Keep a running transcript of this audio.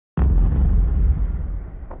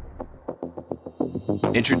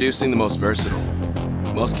Introducing the most versatile,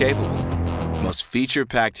 most capable, most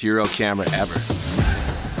feature-packed Hero camera ever.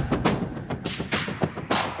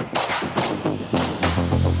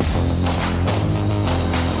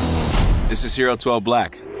 This is HERO12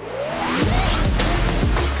 Black.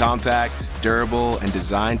 It's compact, durable, and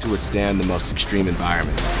designed to withstand the most extreme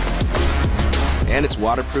environments. And it's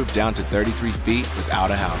waterproof down to 33 feet without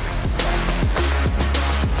a housing.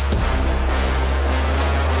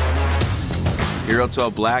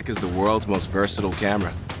 HERO12 Black is the world's most versatile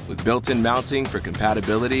camera, with built-in mounting for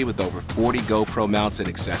compatibility with over 40 GoPro mounts and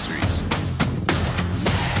accessories.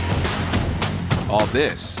 All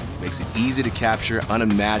this makes it easy to capture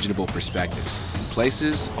unimaginable perspectives in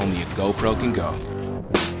places only a GoPro can go.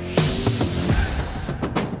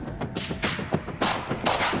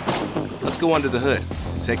 Let's go under the hood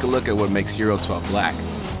and take a look at what makes HERO12 Black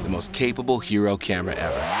the most capable Hero camera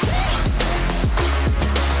ever.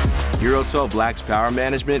 HERO12 Black's power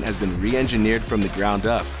management has been re-engineered from the ground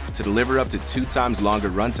up to deliver up to 2 times longer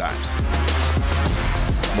runtimes.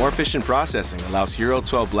 More efficient processing allows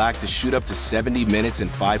HERO12 Black to shoot up to 70 minutes in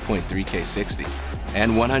 5.3K 60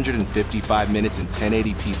 and 155 minutes in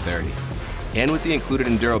 1080p 30. And with the included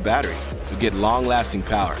Enduro battery, you'll get long-lasting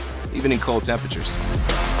power, even in cold temperatures.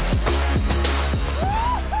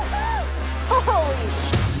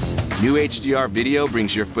 New HDR video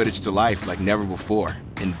brings your footage to life like never before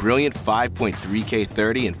in brilliant 5.3K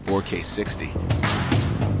 30 and 4K 60.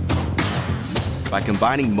 By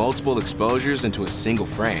combining multiple exposures into a single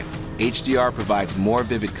frame, HDR provides more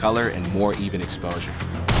vivid color and more even exposure.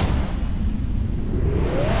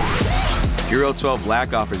 HERO12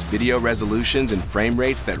 Black offers video resolutions and frame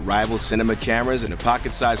rates that rival cinema cameras in a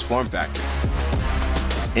pocket-sized form factor.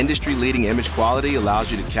 Its industry-leading image quality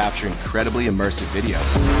allows you to capture incredibly immersive video.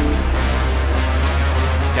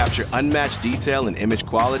 Capture unmatched detail and image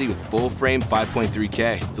quality with full-frame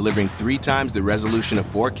 5.3K, delivering 3 times the resolution of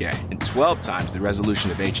 4K and 12 times the resolution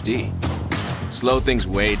of HD. Slow things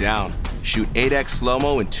way down. Shoot 8x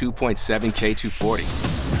slow-mo in 2.7K 240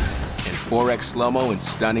 and 4x slow-mo in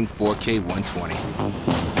stunning 4K 120.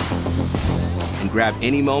 And grab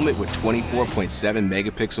any moment with 24.7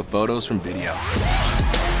 megapixel photos from video.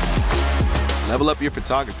 Level up your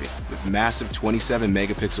photography with massive 27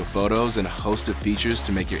 megapixel photos and a host of features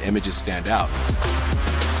to make your images stand out.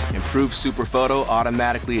 Improved Super Photo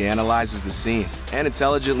automatically analyzes the scene and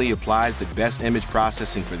intelligently applies the best image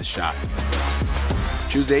processing for the shot.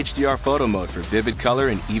 Choose HDR photo mode for vivid color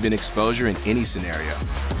and even exposure in any scenario,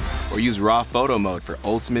 or use raw photo mode for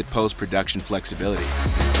ultimate post-production flexibility.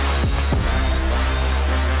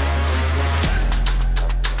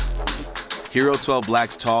 HERO12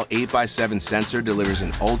 Black's tall 8x7 sensor delivers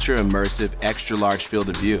an ultra-immersive, extra-large field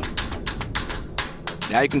of view.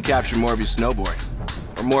 Now you can capture more of your snowboard,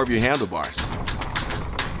 or more of your handlebars.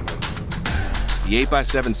 The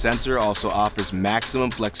 8x7 sensor also offers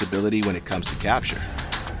maximum flexibility when it comes to capture.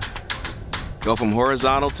 Go from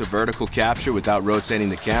horizontal to vertical capture without rotating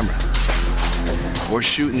the camera. Or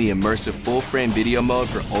shoot in the immersive full-frame video mode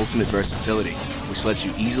for ultimate versatility, which lets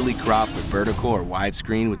you easily crop for vertical or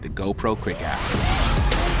widescreen with the GoPro Quick app.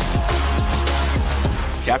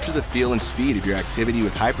 Capture the feel and speed of your activity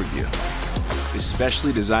with HyperView. This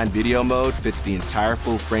specially designed video mode fits the entire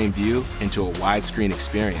full-frame view into a widescreen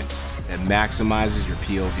experience that maximizes your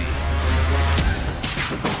POV.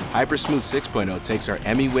 HyperSmooth 6.0 takes our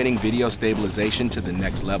Emmy-winning video stabilization to the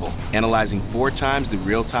next level, analyzing 4 times the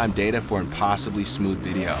real-time data for impossibly smooth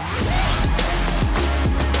video.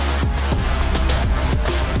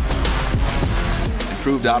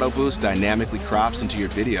 Improved Auto Boost dynamically crops into your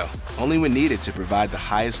video, only when needed to provide the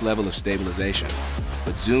highest level of stabilization,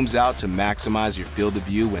 but zooms out to maximize your field of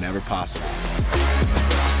view whenever possible.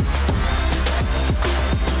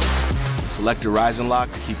 Select Horizon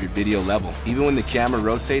Lock to keep your video level, even when the camera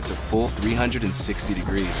rotates a full 360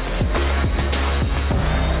 degrees.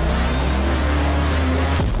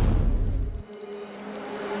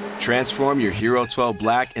 Transform your HERO12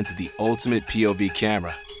 Black into the ultimate POV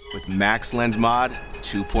camera with Max Lens Mod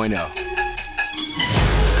 2.0.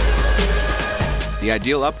 The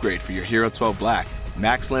ideal upgrade for your HERO12 Black,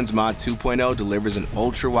 Max Lens Mod 2.0 delivers an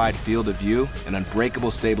ultra-wide field of view and unbreakable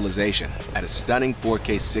stabilization at a stunning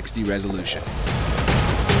 4K 60 resolution.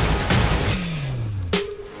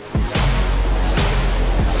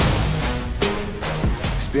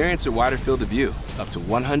 Experience a wider field of view, up to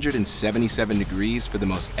 177 degrees for the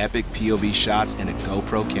most epic POV shots in a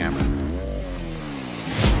GoPro camera.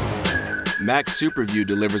 Max Super View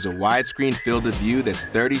delivers a widescreen field of view that's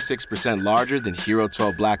 36% larger than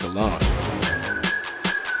HERO12 Black alone.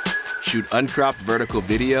 Shoot uncropped vertical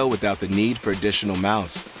video without the need for additional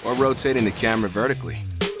mounts or rotating the camera vertically.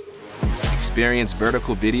 Experience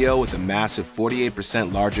vertical video with a massive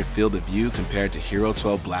 48% larger field of view compared to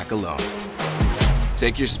HERO12 Black alone.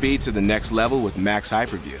 Take your speed to the next level with Max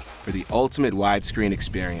Hyperview for the ultimate widescreen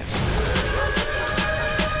experience.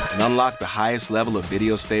 And unlock the highest level of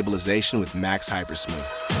video stabilization with Max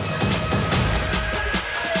HyperSmooth.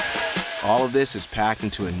 All of this is packed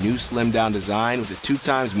into a new slimmed-down design with a 2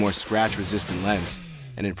 times more scratch-resistant lens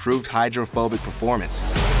and improved hydrophobic performance.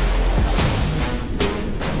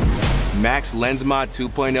 Max Lens Mod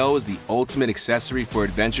 2.0 is the ultimate accessory for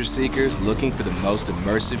adventure seekers looking for the most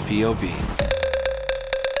immersive POV.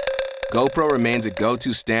 GoPro remains a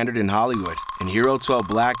go-to standard in Hollywood, and HERO12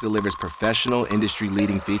 Black delivers professional,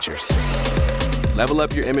 industry-leading features. Level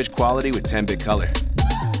up your image quality with 10-bit color.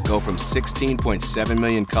 Go from 16.7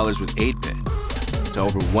 million colors with 8-bit to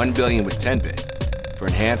over 1 billion with 10-bit for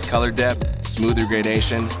enhanced color depth, smoother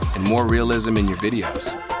gradation, and more realism in your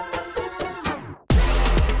videos.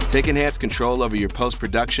 Take enhanced control over your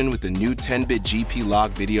post-production with the new 10-bit GP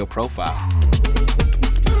Log video profile.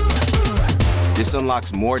 This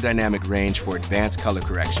unlocks more dynamic range for advanced color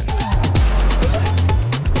correction.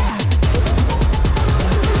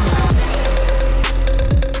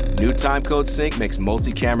 New timecode sync makes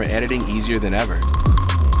multi-camera editing easier than ever.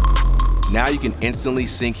 Now you can instantly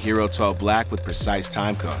sync HERO12 Black with precise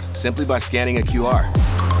timecode simply by scanning a QR.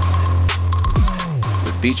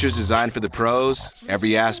 With features designed for the pros,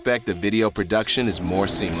 every aspect of video production is more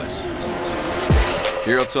seamless.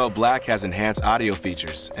 HERO12 Black has enhanced audio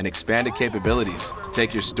features and expanded capabilities to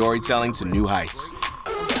take your storytelling to new heights.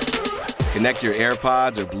 Connect your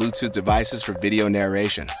AirPods or Bluetooth devices for video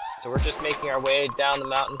narration. So we're just making our way down the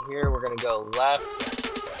mountain here. We're gonna go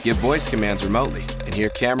left. Give voice commands remotely and hear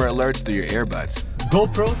camera alerts through your earbuds.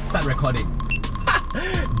 GoPro, start recording.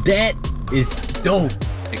 That is dope.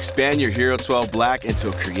 Expand your HERO12 Black into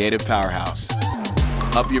a creative powerhouse.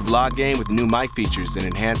 Up your vlog game with new mic features and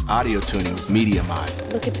enhanced audio tuning with Media Mod.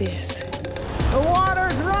 Look at this. The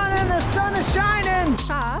water's running, the sun is shining.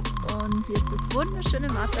 Scharf und hier ist das wunderschöne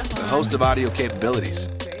Matterhorn. A host of audio capabilities.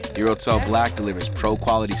 HERO12 Black delivers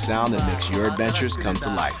pro-quality sound that makes your adventures come to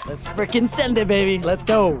life. Let's frickin' send it, baby. Let's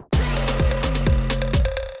go.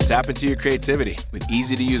 Tap into your creativity with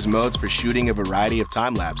easy-to-use modes for shooting a variety of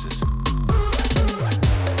time lapses.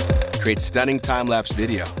 Create stunning time-lapse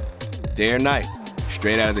video, day or night,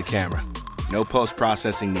 straight out of the camera. No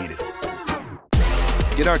post-processing needed.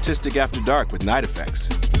 Get artistic after dark with night effects.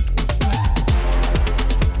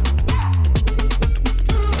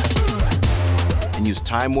 And use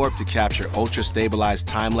Time Warp to capture ultra-stabilized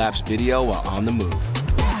time-lapse video while on the move.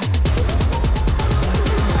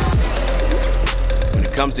 When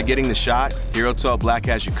it comes to getting the shot, HERO12 Black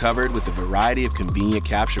has you covered with a variety of convenient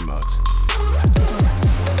capture modes.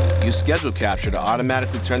 Use Schedule Capture to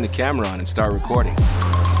automatically turn the camera on and start recording.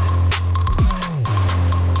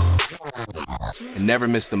 And never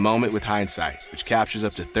miss the moment with Hindsight, which captures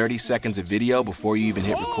up to 30 seconds of video before you even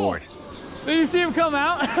hit record. Did you see him come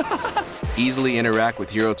out? Easily interact with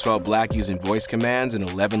HERO12 Black using voice commands in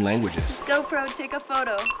 11 languages. GoPro, take a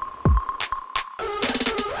photo.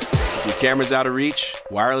 If your camera's out of reach,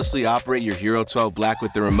 wirelessly operate your HERO12 Black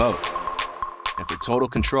with the remote. And for total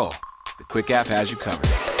control, the Quick app has you covered.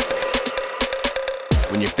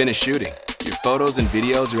 When you're finished shooting, your photos and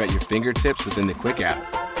videos are at your fingertips within the Quick app.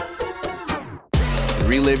 And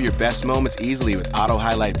relive your best moments easily with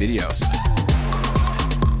auto-highlight videos.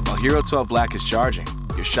 While HERO12 Black is charging,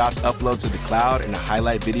 your shots upload to the cloud and a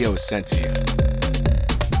highlight video is sent to you.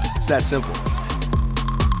 It's that simple.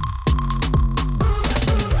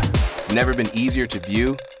 It's never been easier to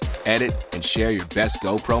view, edit, and share your best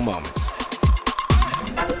GoPro moments.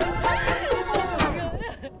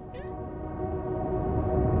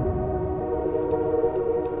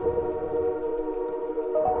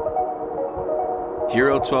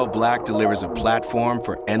 HERO12 Black delivers a platform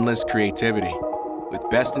for endless creativity with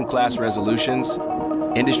best-in-class resolutions,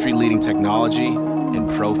 industry-leading technology, and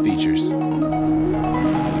pro features.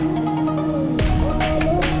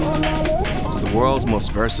 It's the world's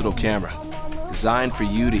most versatile camera, designed for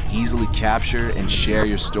you to easily capture and share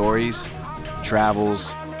your stories,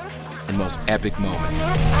 travels, and most epic moments.